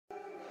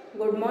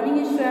Good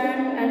morning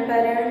students and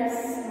parents.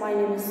 My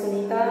name is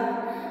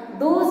Sunita.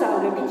 Those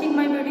are teaching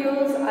my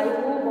videos. I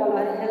hope all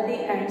are healthy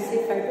and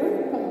safe at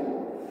your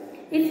home.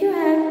 If you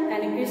have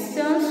any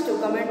questions to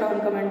comment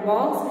on comment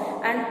box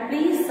and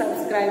please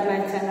subscribe my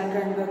channel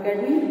Rainbow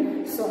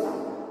Academy. So now,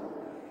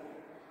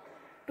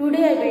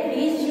 today I will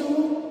teach you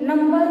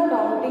number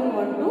counting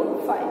 1 to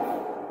 5.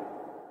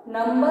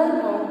 Number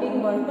counting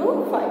 1 to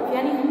 5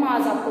 यानी हम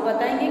आज आपको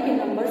बताएंगे कि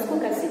numbers को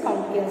कैसे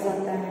count किया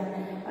जाता है.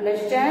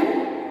 Understand?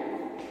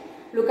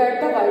 Look at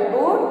the white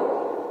board.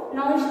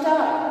 Now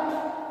start.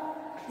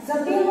 जब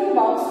भी हम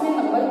बॉक्स में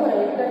नंबर को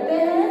राइट करते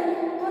हैं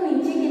तो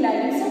नीचे की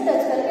लाइन से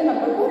टच करके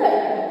नंबर को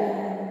राइट करते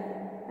हैं.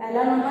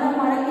 पहला नंबर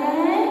हमारा क्या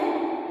है?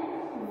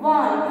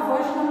 1.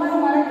 फर्स्ट नंबर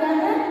हमारा क्या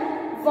है?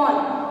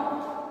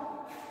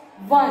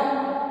 1.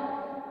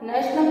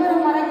 नेक्स्ट नंबर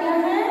हमारा क्या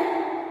है?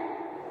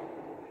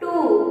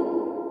 2.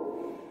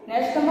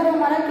 नेक्स्ट नंबर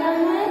हमारा क्या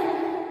है?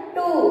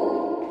 2.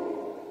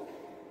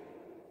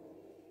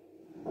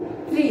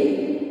 3.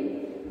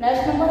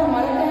 नेक्स्ट नंबर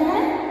हमारा क्या है?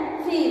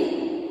 3.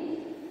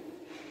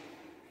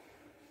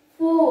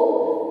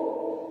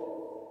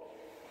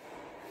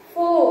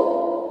 4.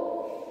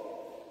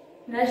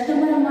 नेक्स्ट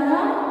नंबर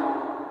हमारा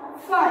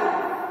 5.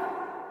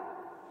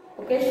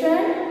 Okay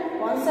student,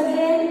 once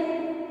again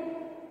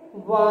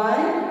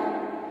 1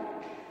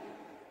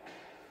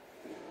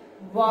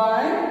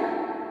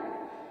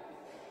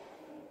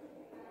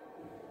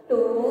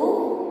 2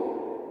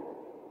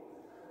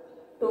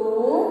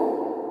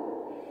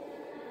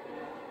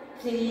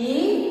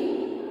 3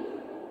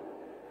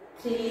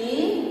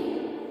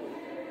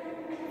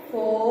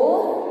 4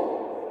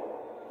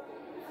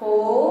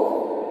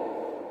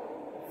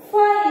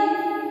 5.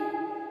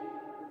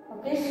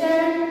 Okay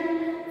student,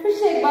 फिर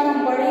से एक बार हम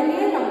पढ़ेंगे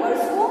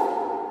नंबर्स को.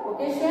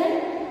 ओके स्टूडेंट,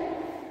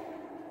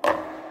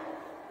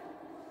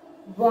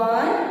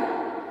 1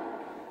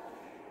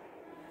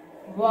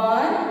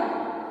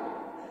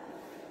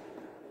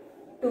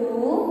 2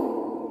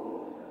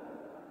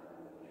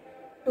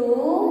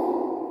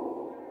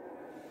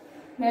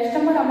 नेक्स्ट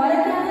नंबर हमारा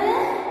क्या है?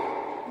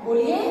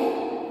 बोलिए,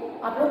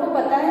 आप लोग को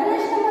पता है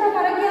नेक्स्ट नंबर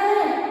हमारा क्या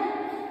है?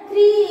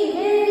 3.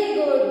 Very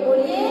good.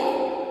 बोलिए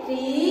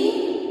 3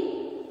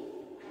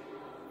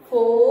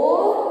 4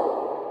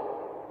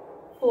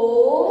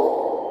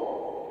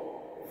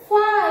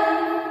 5.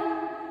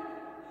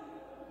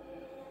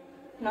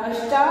 Now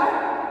start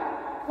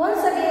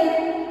once again.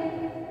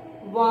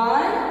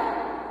 1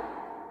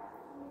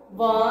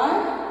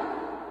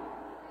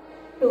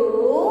 2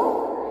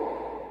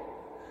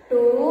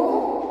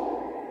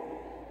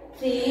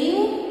 3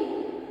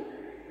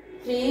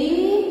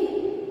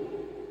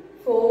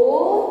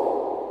 4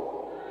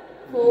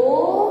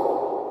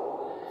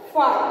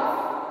 5.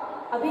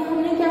 अभी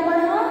हमने क्या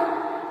पढ़ा?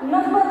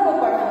 नंबर को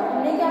पढ़ा.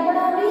 हमने क्या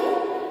पढ़ा अभी?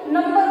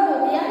 नंबर को.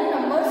 यानी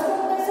नंबर्स को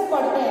कैसे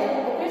पढ़ते हैं.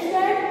 ओके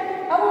स्टूडेंट,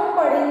 अब हम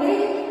पढ़ेंगे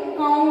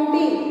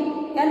काउंटिंग,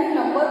 यानी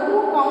नंबर को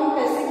काउंट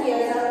कैसे किया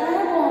जाता है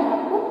वो हम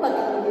आपको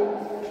बताएंगे.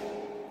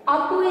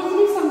 आपको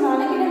इजीली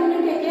समझाने के लिए हमने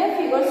क्या किया है?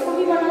 फिगर्स को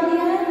भी बना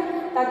दिया है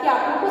ताकि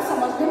आप लोग को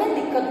समझने में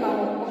दिक्कत ना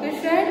हो. ओके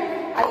स्टूडेंट,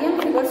 आइए हम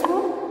फिगर्स को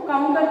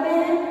काउंट करते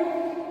हैं.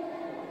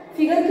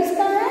 फिगर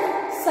किसका है?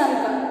 सन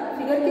का.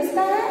 फिगर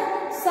किसका है?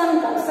 सन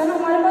का. सन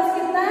हमारे पास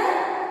कितना है?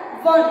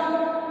 1.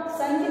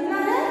 सन कितना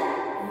है?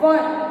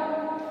 1.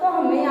 तो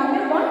हमने यहाँ पे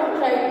 1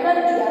 राइट कर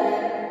दिया है.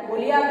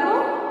 बोलिए आप लोग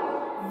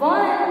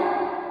 1.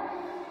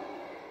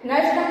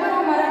 नेक्स्ट नंबर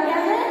हमारा क्या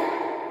है?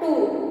 2.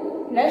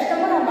 नेक्स्ट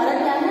नंबर हमारा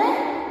क्या है?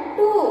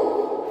 2.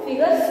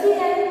 फिगर्स की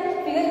है.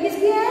 फिगर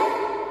किसकी है?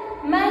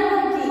 मैंगो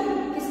की.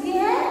 किसकी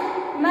है?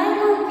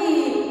 मैंगो की.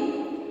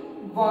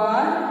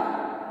 1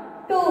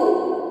 2.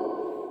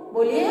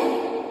 बोलिए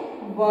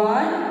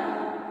 1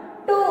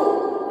 2.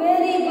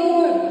 Very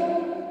good.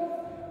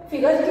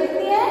 फिगर्स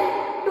कितनी है?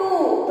 2.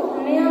 तो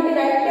हमने यहाँ पे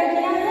राइट क्या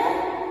किया है?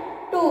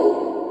 2.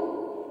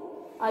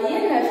 आइए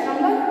नेक्स्ट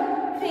नंबर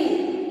 3.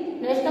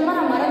 नेक्स्ट नंबर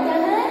हमारा क्या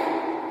है?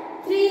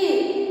 3.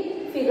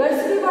 फिगर्स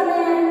भी बने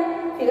हैं.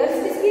 फिगर्स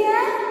किसकी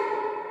है?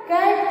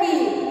 कैट की.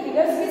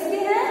 फिगर्स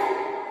किसकी है?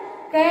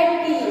 कैट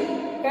की.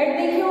 कैट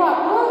देखिए आप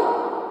लोग,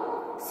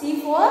 C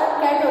फॉर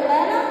कैट होता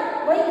है ना,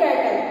 वही कैट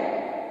है.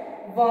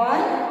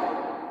 1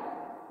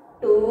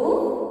 2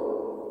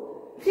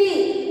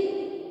 3.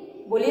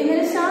 बोलिए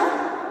मेरे साथ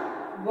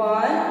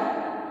 1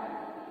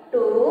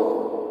 2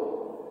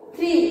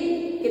 3.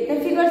 कितने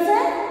फिगर्स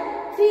हैं?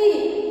 3.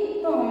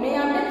 तो हमने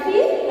यहाँ पे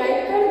 3 राइट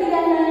कर दिया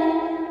है.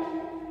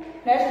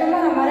 नेक्स्ट नंबर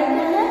हमारा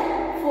क्या है?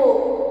 4.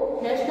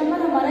 नेक्स्ट नंबर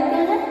हमारा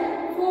क्या है?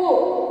 4.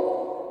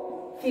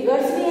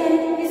 फिगर्स भी हैं.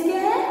 किसके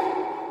हैं?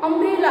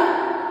 अम्ब्रेला.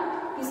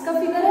 किसका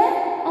फिगर है?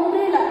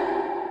 अम्ब्रेला.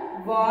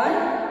 1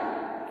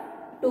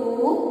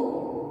 2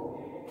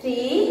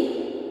 3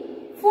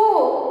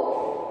 4.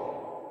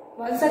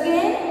 Once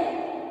again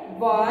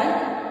 1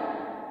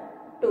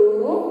 2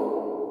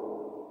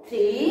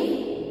 3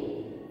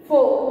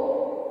 4.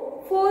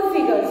 4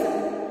 फिगर्स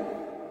हैं.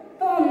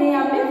 तो हमने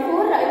यहाँ पे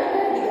 4 राइट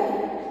कर दिया है.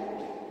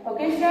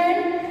 ओके स्टूडेंट,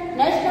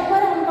 नेक्स्ट नंबर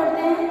हम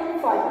पढ़ते हैं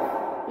 5.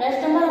 नेक्स्ट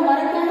नंबर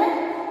हमारा क्या है?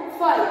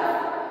 5.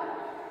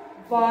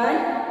 1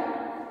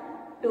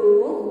 2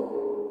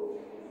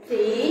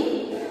 3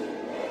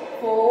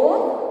 4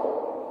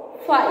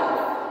 5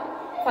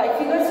 5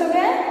 फिगर्स हो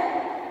गए।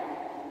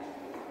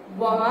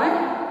 1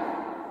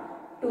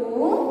 2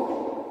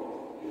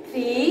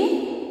 3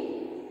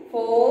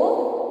 4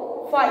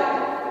 5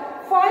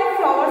 5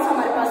 फ्लावर्स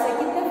हमारे पास है।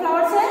 कितने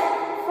फ्लावर्स है?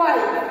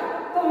 5।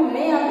 तो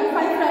हमने यहाँ पे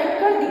 5 राइट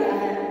कर दिया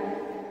है।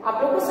 आप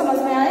लोग को समझ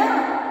में आया?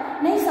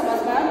 नहीं समझ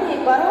में आया तो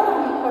एक बार और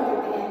हम पढ़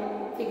लेते हैं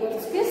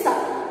फिगर्स के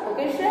साथ।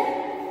 ओके स्टूडेंट,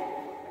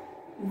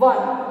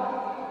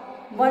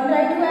 1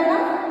 राइट हुआ है ना।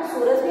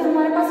 सूरज भी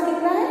हमारे पास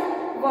कितना है?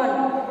 1।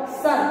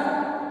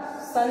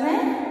 सन है,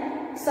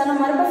 सन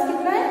हमारे पास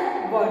कितना है?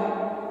 1।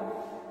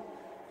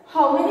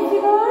 How many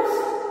figures?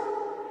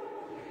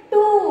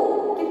 2।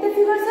 कितने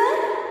फिगर्स है?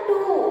 2।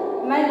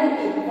 मैंगो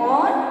की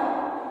 1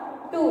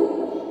 2।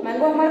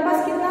 मैंगो हमारे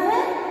पास कितना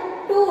है?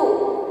 2।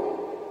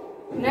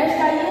 नेक्स्ट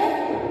आइए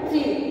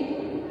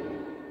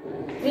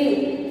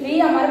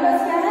 3 हमारे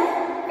पास क्या है?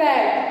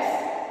 कैट।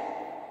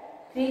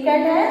 3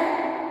 कैट है।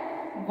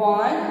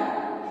 1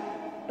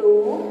 2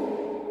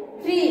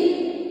 3।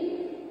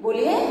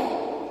 बोलिए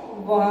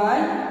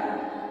 1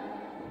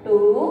 2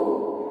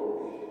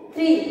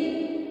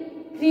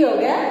 3 हो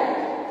गया।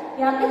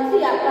 यहाँ पे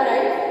 3 आपका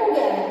राइट हो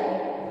गया है।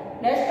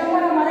 नेक्स्ट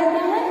नंबर हमारा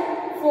क्या है?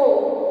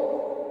 4।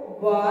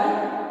 1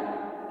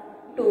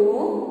 2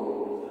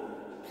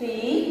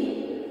 3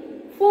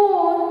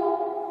 4।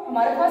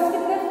 हमारे पास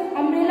कितने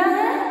अम्ब्रेला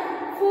है?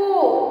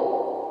 4।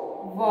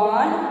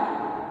 1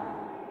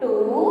 2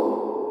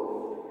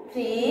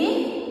 3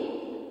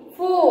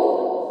 4।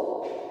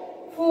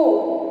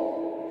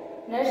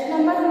 नेक्स्ट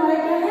नंबर हमारा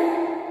क्या है?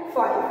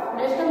 5।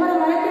 नेक्स्ट नंबर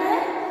हमारा क्या है?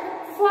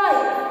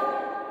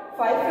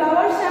 5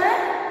 फ्लावर्स हैं।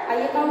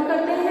 आइए काउंट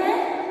करते हैं।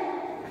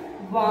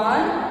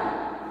 1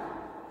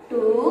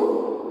 2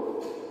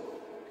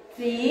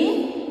 3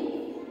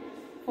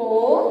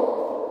 4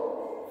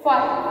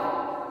 5।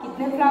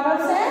 कितने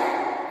फ्लावर्स हैं?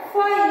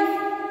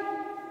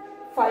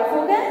 5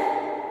 हो गए।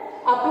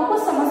 आप लोग को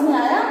समझ में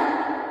आया?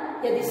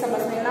 यदि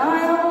समझ में ना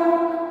आया हो,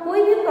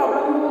 कोई भी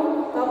प्रॉब्लम हो